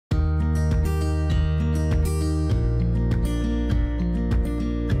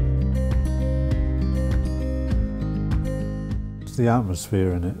the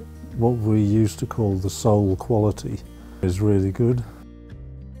atmosphere in it. What we used to call the soul quality is really good.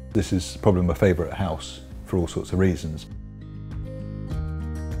 This is probably my favourite house for all sorts of reasons.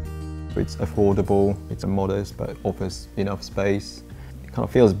 It's affordable, it's modest but offers enough space. It kind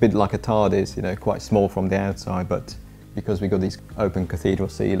of feels a bit like a TARDIS, you know, quite small from the outside, but because we've got these open cathedral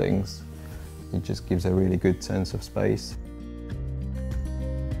ceilings, it just gives a really good sense of space.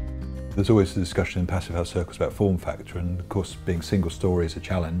 There's always a discussion in passive house circles about form factor, and of course being single story is a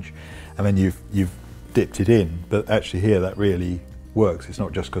challenge. And then you've dipped it in, but actually here that really works. It's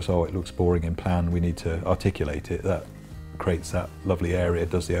not just because, oh, it looks boring in plan, we need to articulate it. That creates that lovely area,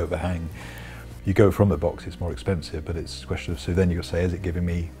 does the overhang. You go from the box, it's more expensive, but it's a question of, so then you'll say, is it giving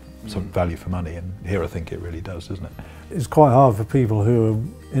me some value for money? And here I think it really does, doesn't it? It's quite hard for people who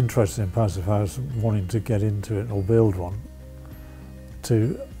are interested in passive house, wanting to get into it or build one,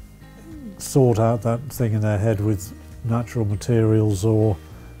 to sort out that thing in their head with natural materials or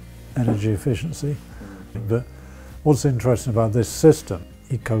energy efficiency. But what's interesting about this system,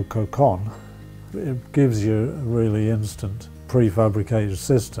 EcoCocon, it gives you a really instant prefabricated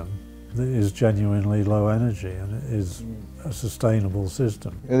system that is genuinely low energy, and it is a sustainable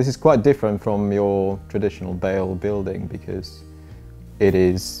system. This is quite different from your traditional bale building because it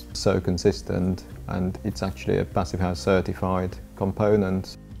is so consistent and it's actually a passive house certified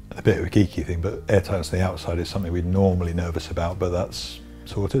component. A bit of a geeky thing, but airtightness on the outside is something we're normally nervous about, but that's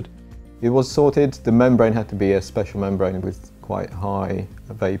sorted. It was sorted. The membrane had to be a special membrane with quite high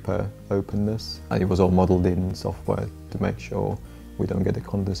vapour openness. And it was all modelled in software to make sure we don't get the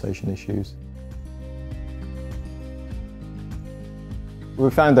condensation issues. We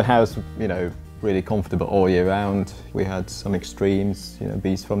found the house, you know, really comfortable all year round. We had some extremes, you know,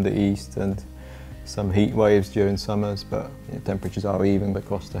 beats from the east and some heat waves during summers, but temperatures are even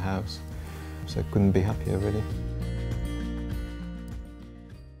across the house, so couldn't be happier really.